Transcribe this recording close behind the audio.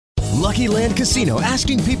Lucky Land Casino,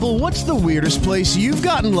 asking people, what's the weirdest place you've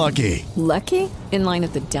gotten lucky? Lucky? In line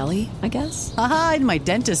at the deli, I guess? Aha, in my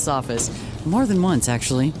dentist's office. More than once,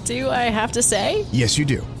 actually. Do I have to say? Yes, you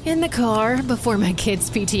do. In the car before my kids'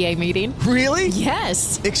 PTA meeting. Really?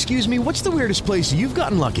 Yes. Excuse me, what's the weirdest place you've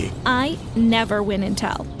gotten lucky? I never win and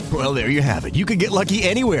tell. Well, there you have it. You can get lucky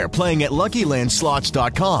anywhere, playing at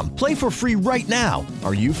LuckyLandSlots.com. Play for free right now.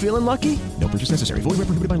 Are you feeling lucky? No purchase necessary. Void where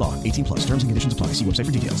prohibited by law. 18 plus. Terms and conditions apply. See website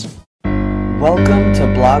for details. Welcome to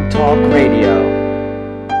Blog Talk Radio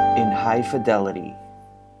in high fidelity.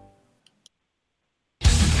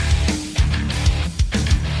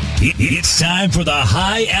 It's time for the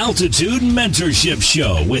High Altitude Mentorship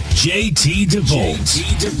Show with JT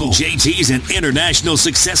DeVolt. JT is an international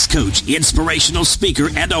success coach, inspirational speaker,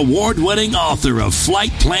 and award-winning author of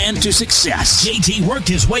Flight Plan to Success. JT worked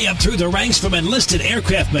his way up through the ranks from enlisted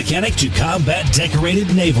aircraft mechanic to combat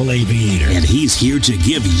decorated naval aviator. And he's here to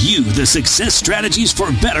give you the success strategies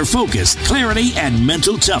for better focus, clarity, and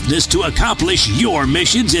mental toughness to accomplish your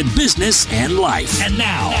missions in business and life. And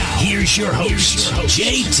now here's your host,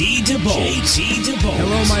 JT DeVolt.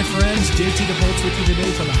 Hello, my friends. JT DeVolt with you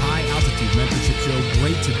today for the High Altitude Mentorship Show.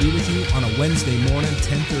 Great to be with you on a Wednesday morning,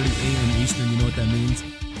 10:30 a.m. Eastern. You know what that means.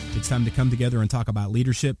 It's time to come together and talk about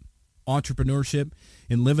leadership, entrepreneurship,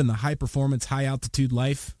 and living the high-performance, high-altitude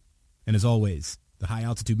life. And as always, the High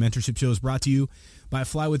Altitude Mentorship Show is brought to you by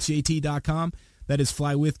flywithjt.com. That is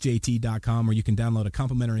flywithjt.com, where you can download a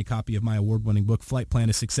complimentary copy of my award-winning book, Flight Plan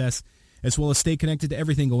to Success, as well as stay connected to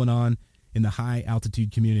everything going on in the high altitude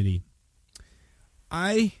community.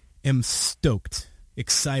 I am stoked,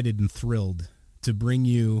 excited, and thrilled to bring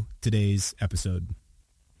you today's episode.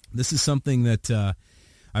 This is something that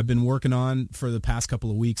I've been working on for the past couple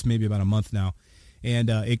of weeks, maybe about a month now, and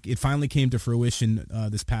it finally came to fruition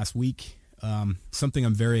this past week. Something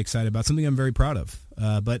I'm very excited about, something I'm very proud of.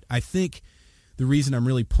 But I think the reason I'm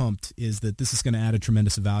really pumped is that this is going to add a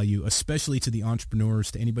tremendous value, especially to the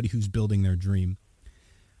entrepreneurs, to anybody who's building their dream.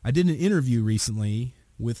 I did an interview recently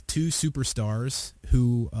with two superstars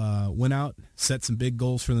who went out, set some big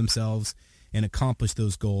goals for themselves, and accomplished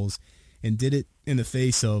those goals, and did it in the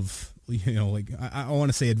face of, I want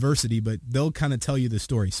to say adversity, but they'll kind of tell you the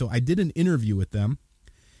story. So I did an interview with them,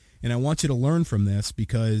 and I want you to learn from this,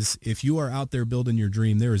 because if you are out there building your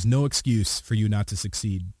dream, there is no excuse for you not to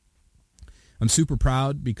succeed. I'm super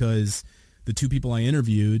proud because the two people I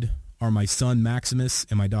interviewed are my son Maximus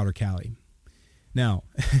and my daughter Callie. Now,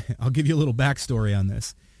 I'll give you a little backstory on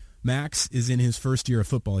this. Max is in his first year of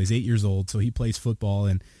football. He's 8 years old, so he plays football,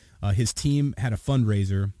 and his team had a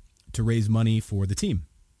fundraiser to raise money for the team.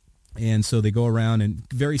 And so they go around, and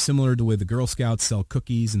very similar to where the Girl Scouts sell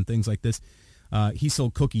cookies and things like this, he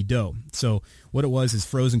sold cookie dough. So what it was is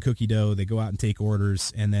frozen cookie dough. They go out and take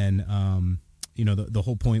orders, and then the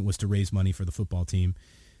whole point was to raise money for the football team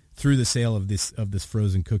through the sale of this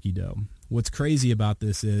frozen cookie dough. What's crazy about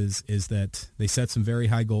this is that they set some very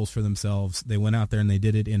high goals for themselves. They went out there and they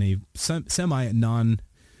did it in a semi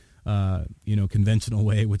conventional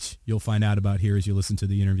way, which you'll find out about here as you listen to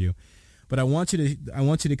the interview. But I want you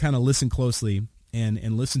to kind of listen closely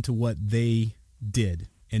and listen to what they did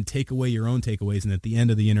and take away your own takeaways. And at the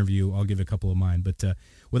end of the interview, I'll give a couple of mine. But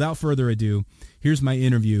without further ado, here's my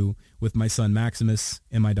interview with my son Maximus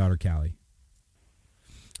and my daughter Callie.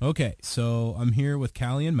 Okay, so I'm here with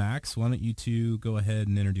Callie and Max. Why don't you two go ahead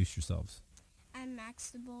and introduce yourselves? I'm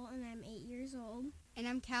Max DeBolt, and I'm 8 years old. And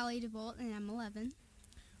I'm Callie DeBolt, and I'm 11.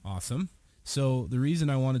 Awesome. So the reason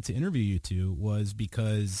I wanted to interview you two was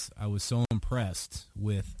because I was so impressed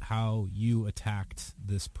with how you attacked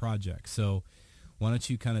this project. So why don't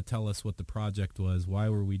you kind of tell us what the project was? Why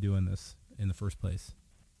were we doing this in the first place?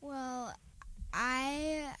 Well,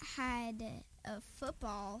 I had a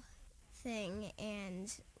football thing,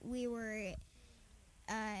 and we were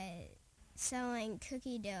selling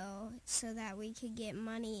cookie dough so that we could get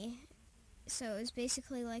money. So it was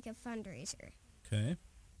basically like a fundraiser. Okay.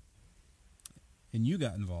 And you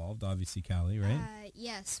got involved, obviously, Callie, right?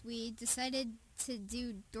 Yes, we decided to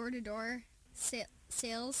do door-to-door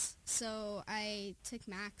sales, so I took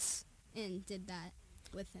Max and did that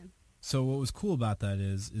with him. So what was cool about that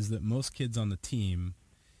is that most kids on the team,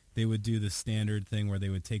 they would do the standard thing where they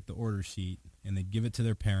would take the order sheet and they'd give it to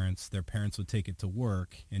their parents. Their parents would take it to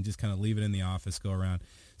work and just kind of leave it in the office, go around.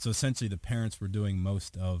 So essentially the parents were doing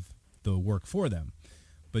most of the work for them.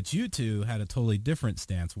 But you two had a totally different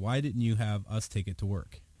stance. Why didn't you have us take it to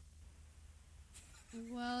work?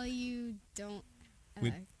 Well, you don't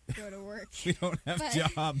go to work. We don't have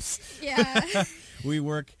jobs. Yeah. We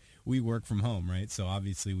work from home, right? So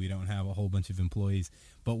obviously we don't have a whole bunch of employees.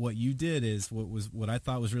 But what you did is what I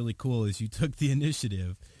thought was really cool is you took the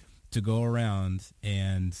initiative to go around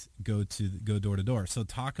and go door to door. So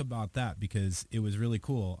talk about that, because it was really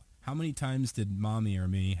cool. How many times did mommy or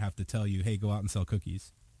me have to tell you, hey, go out and sell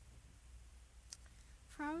cookies?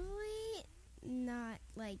 Probably not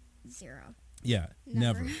like 0. Yeah,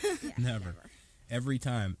 never. Yeah, never. Every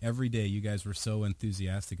time, every day, you guys were so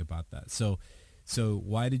enthusiastic about that. So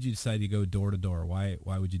why did you decide to go door to door? Why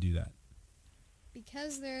would you do that?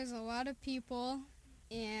 Because there's a lot of people,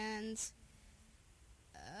 and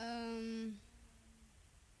I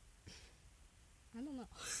don't know.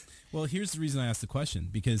 Well, here's the reason I asked the question,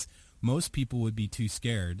 because most people would be too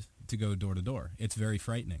scared to go door to door. It's very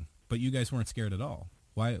frightening, but you guys weren't scared at all.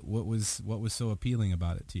 Why? What was so appealing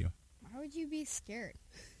about it to you? Why would you be scared?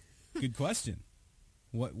 Good question.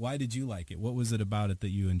 Why did you like it? What was it about it that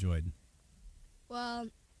you enjoyed? Well,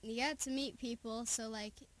 you got to meet people, so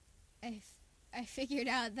like I figured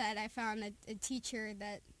out that I found a teacher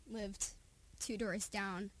that lived 2 doors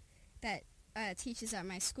down that teaches at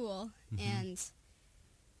my school, and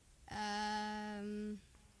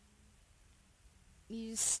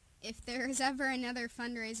if there's ever another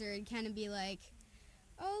fundraiser, it'd kind of be like,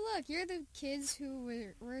 oh, look, you're the kids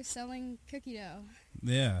who were selling cookie dough.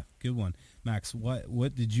 Yeah, good one. Max,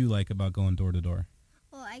 what did you like about going door to door?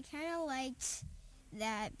 Well, I kind of liked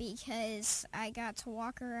that because I got to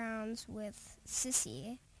walk around with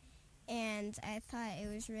Sissy, and I thought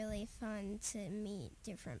it was really fun to meet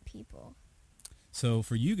different people. So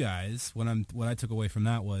for you guys, what I took away from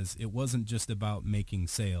that was it wasn't just about making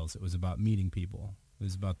sales. It was about meeting people. It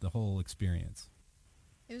was about the whole experience.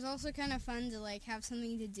 It was also kind of fun to like have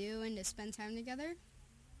something to do and to spend time together.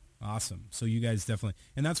 Awesome. So you guys definitely,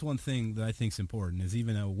 and that's one thing that I think is important, is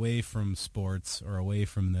even away from sports or away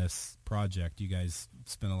from this project, you guys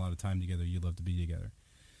spend a lot of time together. You love to be together.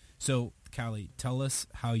 So Callie, tell us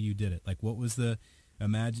how you did it. Like, what was like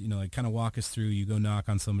kind of walk us through. You go knock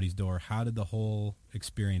on somebody's door. How did the whole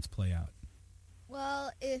experience play out?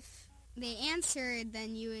 Well, if they answered,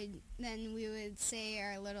 then we would say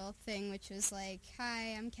our little thing, which was like,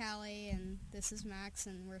 hi, I'm Callie, and this is Max,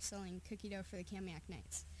 and we're selling cookie dough for the Kamiak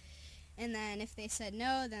Knights. And then if they said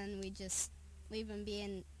no, then we just leave them be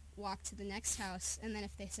and walk to the next house. And then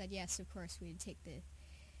if they said yes, of course, we'd take the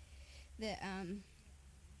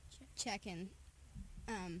check and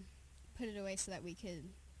put it away so that we could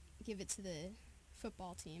give it to the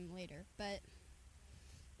football team later. But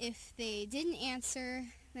if they didn't answer,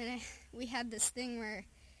 then we had this thing where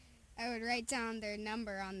I would write down their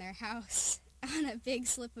number on their house on a big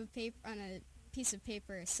slip of paper, on a piece of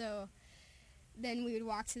paper. So then we would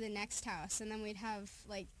walk to the next house, and then we'd have,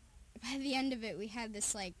 like, by the end of it, we had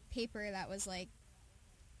this, like, paper that was, like,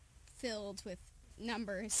 filled with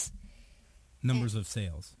numbers. Numbers of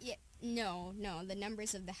sales? Yeah, no, the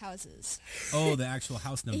numbers of the houses. Oh, the actual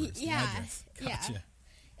house numbers. Yeah, The address. Gotcha. yeah.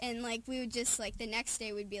 And, like, we would just, like, the next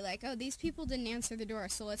day we'd be like, oh, these people didn't answer the door,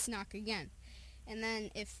 so let's knock again. And then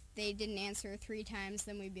if they didn't answer 3 times,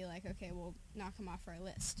 then we'd be like, okay, we'll knock them off our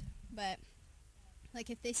list. But, like,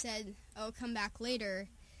 if they said, oh, come back later,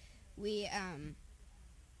 we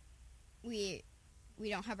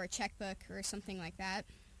don't have our checkbook or something like that,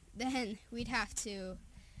 then we'd have to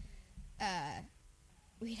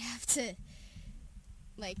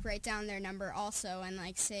like, write down their number also and,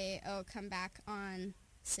 like, say, oh, come back on,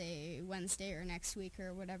 say, Wednesday or next week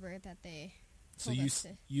or whatever that they told us to.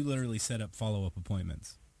 So you literally set up follow-up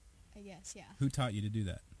appointments? I guess, yeah. Who taught you to do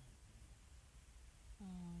that?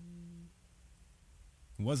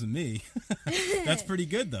 It wasn't me. That's pretty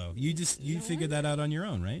good, though. You figured that out on your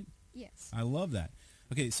own, right? Yes. I love that.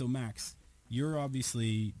 Okay, so Max, you're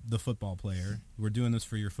obviously the football player. We're doing this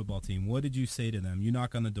for your football team. What did you say to them? You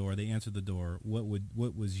knock on the door. They answer the door. What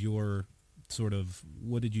was your sort of,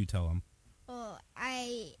 what did you tell them? Well,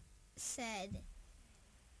 I said,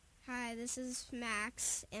 hi, this is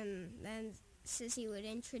Max, and then Sissy would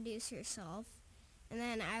introduce herself, and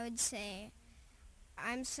then I would say,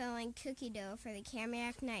 I'm selling cookie dough for the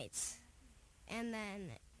Kamiak Knights, and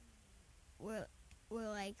then we're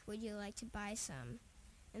like, would you like to buy some?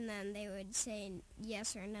 And then they would say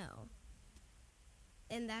yes or no.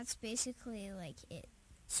 And that's basically, like, it.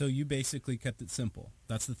 So you basically kept it simple.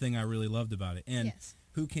 That's the thing I really loved about it. And yes.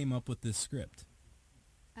 Who came up with this script?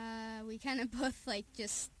 We kind of both, like,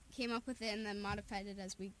 just came up with it and then modified it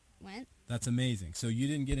as we went. That's amazing. So you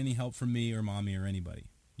didn't get any help from me or mommy or anybody?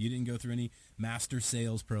 You didn't go through any master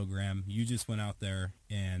sales program? You just went out there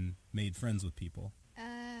and made friends with people?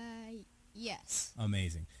 Yes.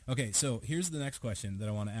 Amazing. Okay, so here's the next question that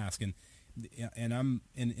I want to ask, and I'm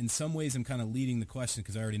in some ways I'm kind of leading the question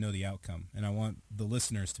because I already know the outcome, and I want the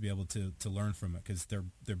listeners to be able to learn from it because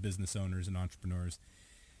they're business owners and entrepreneurs.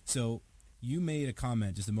 So you made a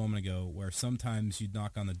comment just a moment ago where sometimes you'd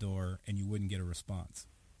knock on the door and you wouldn't get a response.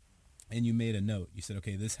 And you made a note. You said,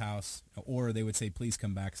 okay, this house, or they would say, please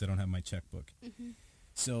come back because I don't have my checkbook. Mm-hmm.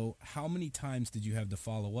 So how many times did you have to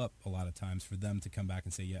follow up a lot of times for them to come back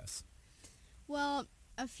and say yes? Well,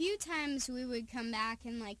 a few times we would come back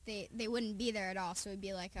and, like, they wouldn't be there at all, so we'd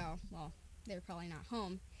be like, oh, well, they're probably not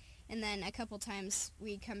home. And then a couple times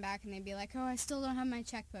we'd come back and they'd be like, oh, I still don't have my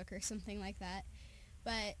checkbook or something like that.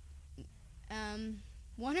 But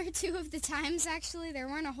one or two of the times, actually, there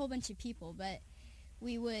weren't a whole bunch of people, but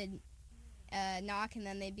we would knock and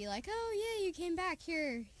then they'd be like, oh, yeah, you came back.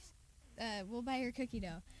 Here, we'll buy your cookie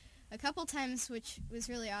dough. A couple times, which was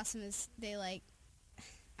really awesome, is they, like,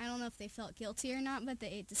 I don't know if they felt guilty or not, but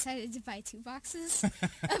they decided to buy 2 boxes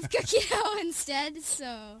of cookie dough instead,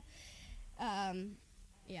 so,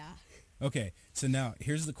 yeah. Okay, so now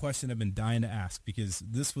here's the question I've been dying to ask, because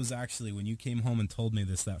this was actually, when you came home and told me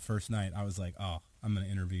this that first night, I was like, oh, I'm going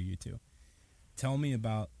to interview you two. Tell me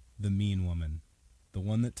about the mean woman, the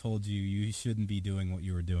one that told you you shouldn't be doing what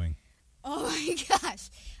you were doing. Oh my gosh,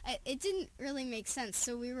 it didn't really make sense.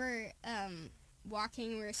 So we were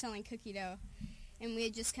walking, we were selling cookie dough, and we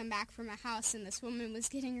had just come back from a house, and this woman was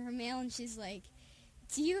getting her mail, and she's like,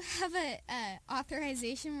 do you have a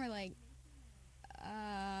authorization? We're like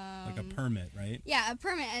a permit, right? Yeah, a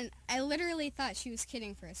permit, and I literally thought she was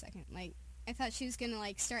kidding for a second. Like, I thought she was going to,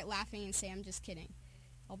 like, start laughing and say, I'm just kidding.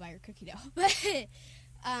 I'll buy your cookie dough. But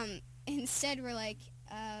instead we're like,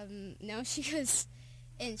 no, she goes,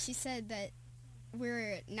 and she said that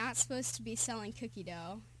we're not supposed to be selling cookie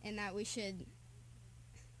dough, and that we should,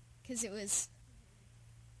 because it was,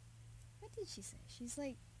 what did she say? She's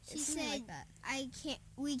like, she said, like that.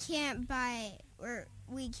 We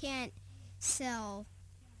can't sell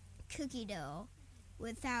cookie dough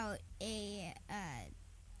without a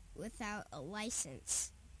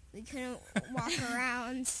license. We couldn't walk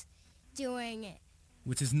around doing it.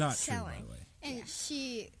 Which is not selling. true, by the way. And yeah.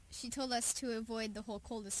 she told us to avoid the whole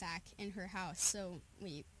cul-de-sac in her house, so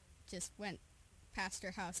we just went past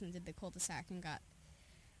her house and did the cul-de-sac and got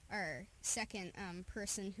our second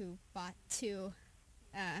person who bought 2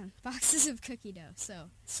 boxes of cookie dough.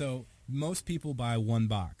 So most people buy 1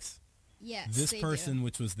 box. Yes, this they person, do.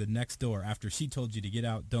 which was the next door, after she told you to get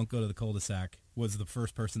out, don't go to the cul-de-sac, was the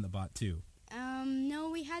first person that bought 2. No,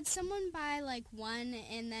 we had someone buy, like, 1,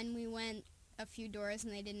 and then we went a few doors,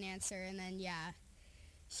 and they didn't answer, and then, yeah,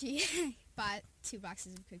 she bought 2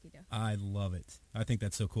 boxes of cookie dough. I love it. I think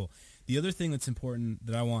that's so cool. The other thing that's important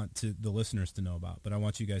that I want the listeners to know about, but I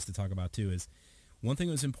want you guys to talk about, too, is one thing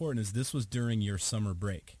that was important is this was during your summer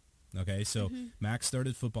break. Okay, so Max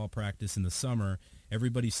started football practice in the summer.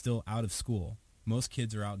 Everybody's still out of school. Most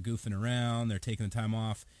kids are out goofing around. They're taking the time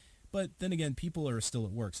off. But then again, people are still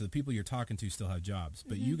at work, so the people you're talking to still have jobs.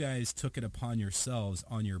 But you guys took it upon yourselves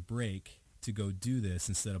on your break to go do this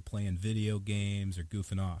instead of playing video games or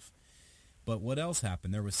goofing off. But what else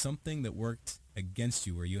happened? There was something that worked against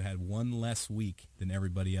you where you had 1 less week than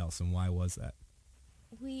everybody else, and why was that?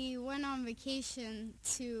 We went on vacation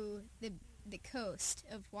to the coast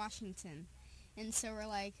of Washington, and so we're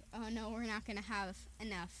like, oh no, we're not going to have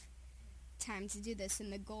enough time to do this,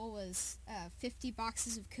 and the goal was 50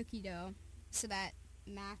 boxes of cookie dough so that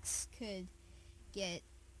Max could get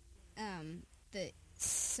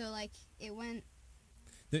it went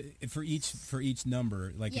for each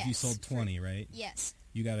number, like if you sold 20, right? Yes.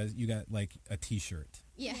 You got like a T-shirt.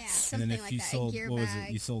 Yes, Yeah. something and then if like you that. sold, a gear what was bag.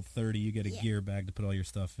 it? You sold 30, you get a gear bag to put all your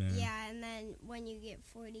stuff in. Yeah, and then when you get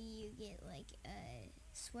 40, you get like a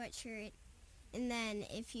sweatshirt, and then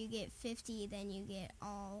if you get 50, then you get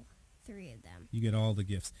all 3 of them. You get all the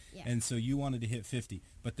gifts. Yeah. And so you wanted to hit 50,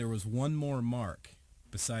 but there was one more mark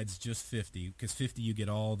besides just 50, because 50 you get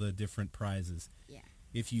all the different prizes. Yeah.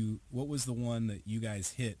 What was the one that you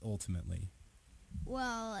guys hit ultimately?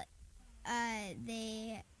 Well,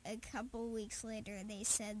 a couple weeks later, they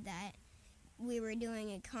said that we were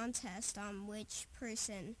doing a contest on which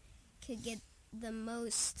person could get the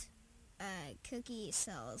most cookie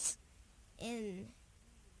cells in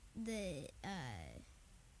the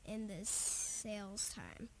sales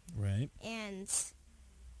time. Right. And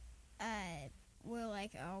we're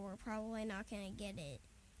like, oh, we're probably not going to get it.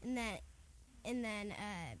 And then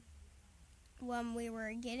when we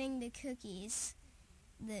were getting the cookies,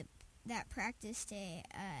 that practice day,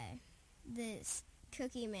 this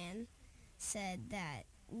cookie man said that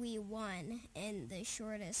we won in the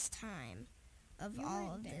shortest time of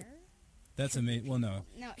all of there? That's amazing. Well, no,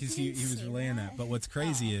 No, because he he didn't was say relaying that. But what's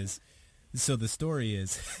crazy is So the story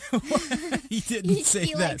is, he didn't say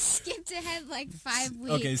he that. Like skipped ahead like 5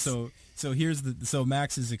 weeks. Okay, so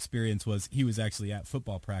Max's experience was he was actually at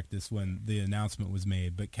football practice when the announcement was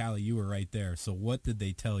made. But Callie, you were right there. So what did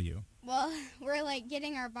they tell you? Well, we're like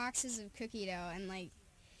getting our boxes of cookie dough, and like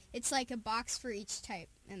it's like a box for each type,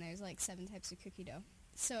 and there's like 7 types of cookie dough.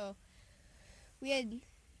 So we had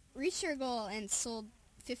reached our goal and sold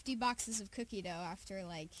 50 boxes of cookie dough after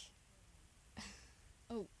like.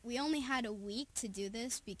 Oh, we only had a week to do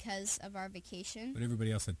this because of our vacation. But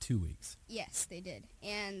everybody else had 2 weeks. Yes, they did.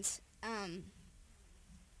 And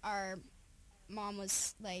our mom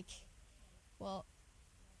was like, well,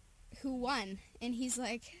 who won? And he's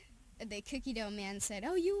like, the cookie dough man said,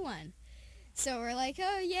 oh, you won. So we're like,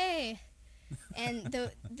 oh, yay. And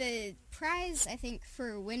the prize, I think,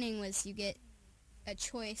 for winning was you get a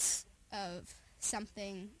choice of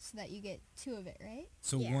something so that you get 2 of it, right?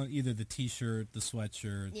 So one, either the T-shirt, the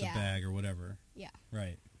sweatshirt, the bag, or whatever. Yeah.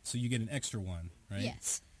 Right. So you get an extra one, right?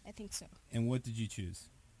 Yes, I think so. And what did you choose?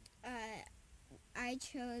 I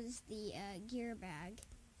chose the gear bag.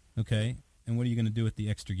 Okay. And what are you going to do with the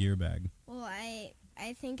extra gear bag? Well, I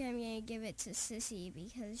think I'm going to give it to Sissy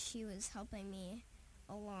because she was helping me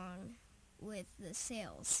along with the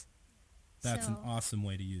sales. That's an awesome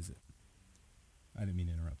way to use it. I didn't mean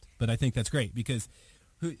to interrupt. But I think that's great because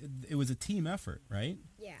it was a team effort, right?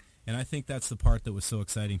 Yeah. And I think that's the part that was so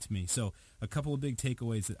exciting to me. So a couple of big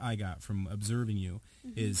takeaways that I got from observing you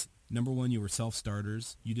is, number one, you were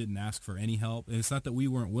self-starters. You didn't ask for any help. And it's not that we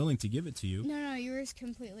weren't willing to give it to you. No, you were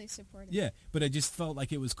completely supportive. Yeah, but I just felt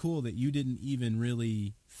like it was cool that you didn't even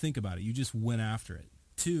really think about it. You just went after it.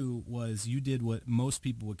 2 was you did what most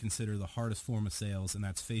people would consider the hardest form of sales, and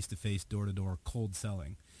that's face-to-face, door-to-door, cold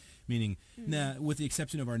selling. Meaning, with the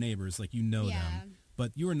exception of our neighbors, like you know them,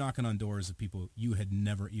 but you were knocking on doors of people you had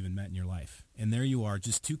never even met in your life. And there you are,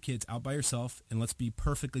 just 2 kids out by yourself, and let's be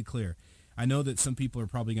perfectly clear. I know that some people are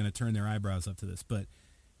probably going to turn their eyebrows up to this, but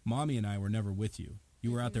Mommy and I were never with you.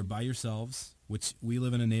 You were out there by yourselves, which we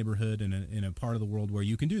live in a neighborhood and in a part of the world where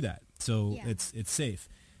you can do that. So it's safe.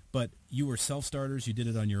 But you were self-starters. You did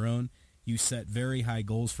it on your own. You set very high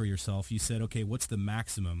goals for yourself. You said, okay, what's the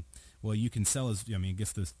maximum? Well, you can sell I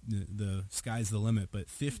guess the sky's the limit, but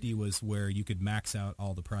 50 was where you could max out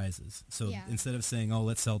all the prizes. So instead of saying, oh,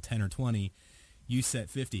 let's sell 10 or 20, you set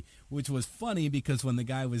 50, which was funny because when the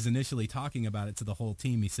guy was initially talking about it to the whole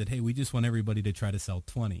team, he said, hey, we just want everybody to try to sell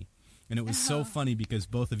 20. And it was so funny because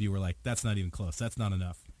both of you were like, that's not even close. That's not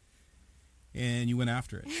enough. And you went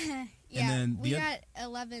after it. Yeah, and then we got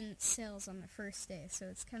 11 sales on the first day, so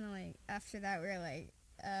it's kind of like, after that, we were like,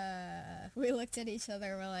 we looked at each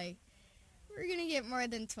other, we're like, we're going to get more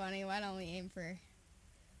than 20, why don't we aim for...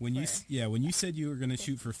 When you said you were going to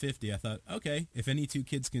shoot for 50, I thought, okay, if any 2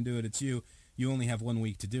 kids can do it, it's you. You only have 1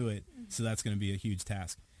 week to do it, so that's going to be a huge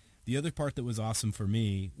task. The other part that was awesome for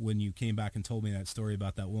me, when you came back and told me that story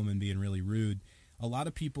about that woman being really rude, a lot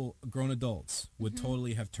of people, grown adults, would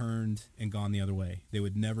totally have turned and gone the other way. They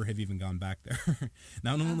would never have even gone back there.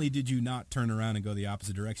 Not only did you not turn around and go the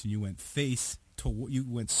opposite direction, you went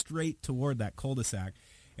straight toward that cul-de-sac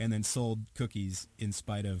and then sold cookies in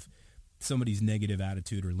spite of somebody's negative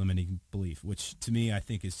attitude or limiting belief, which to me I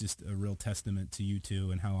think is just a real testament to you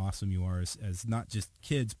two and how awesome you are as not just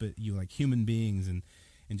kids, but you like human beings and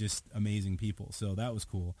just amazing people. So that was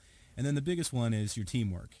cool. And then the biggest one is your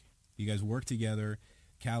teamwork. You guys work together.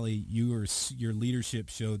 Callie, your leadership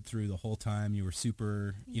showed through the whole time. You were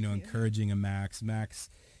super, encouraging of Max. Max,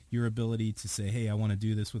 your ability to say, hey, I want to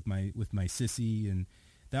do this with my sissy, and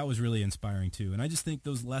that was really inspiring too. And I just think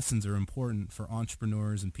those lessons are important for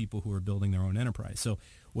entrepreneurs and people who are building their own enterprise. So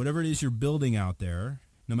whatever it is you're building out there,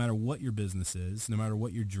 no matter what your business is, no matter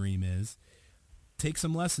what your dream is, take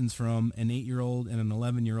some lessons from an 8-year-old and an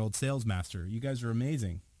 11-year-old sales master. You guys are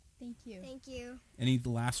amazing. Thank you. Thank you. Any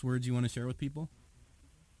last words you want to share with people?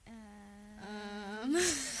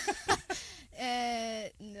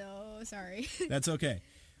 No, sorry. That's okay.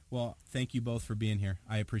 Well, thank you both for being here.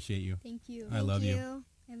 I appreciate you. Thank you. I love you.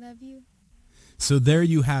 I love you. So there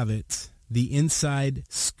you have it, the inside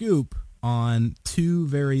scoop on 2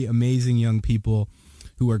 very amazing young people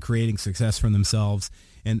who are creating success for themselves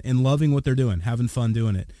and loving what they're doing, having fun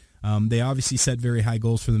doing it. They obviously set very high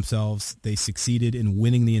goals for themselves. They succeeded in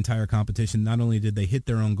winning the entire competition. Not only did they hit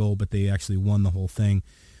their own goal, but they actually won the whole thing,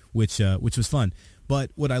 which was fun.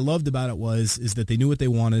 But what I loved about it is that they knew what they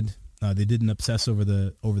wanted. They didn't obsess over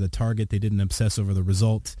the target. They didn't obsess over the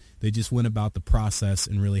result. They just went about the process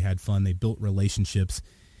and really had fun. They built relationships,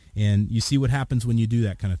 and you see what happens when you do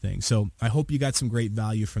that kind of thing. So I hope you got some great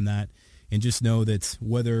value from that, and just know that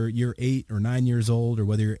whether you're 8 or 9 years old or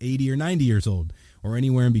whether you're 80 or 90 years old or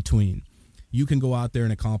anywhere in between, You can go out there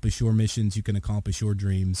and accomplish your missions. You can accomplish your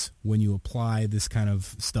dreams when you apply this kind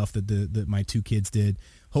of stuff that my two kids did.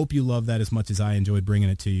 Hope you love that as much as I enjoyed bringing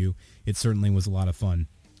it to you. It certainly was a lot of fun.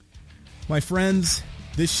 My friends,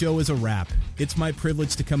 this show is a wrap. It's my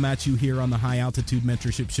privilege to come at you here on the High Altitude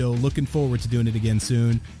Mentorship Show. Looking forward to doing it again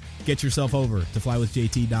soon. Get yourself over to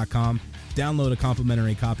flywithjt.com. Download a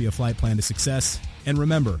complimentary copy of Flight Plan to Success. And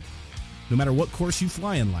remember, no matter what course you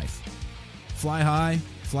fly in life, fly high,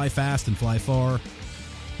 fly fast, and fly far.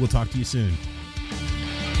 We'll talk to you soon.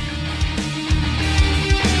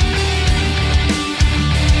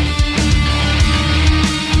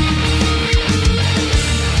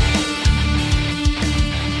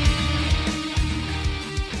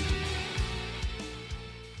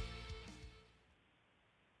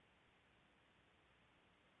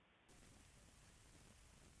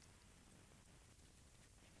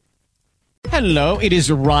 Hello, it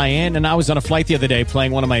is Ryan, and I was on a flight the other day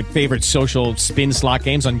playing one of my favorite social spin slot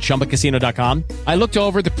games on ChumbaCasino.com. I looked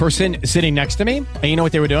over at the person sitting next to me, and you know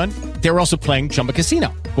what they were doing? They were also playing Chumba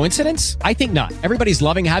Casino. Coincidence? I think not. Everybody's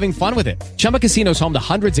loving having fun with it. Chumba Casino is home to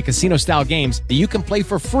hundreds of casino-style games that you can play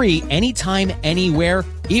for free anytime, anywhere,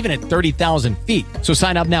 even at 30,000 feet. So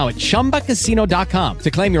sign up now at ChumbaCasino.com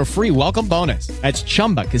to claim your free welcome bonus. That's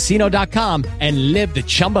ChumbaCasino.com and live the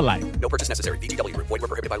Chumba life. No purchase necessary. VGW. Void where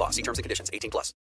prohibited by law. See terms and conditions. 18+.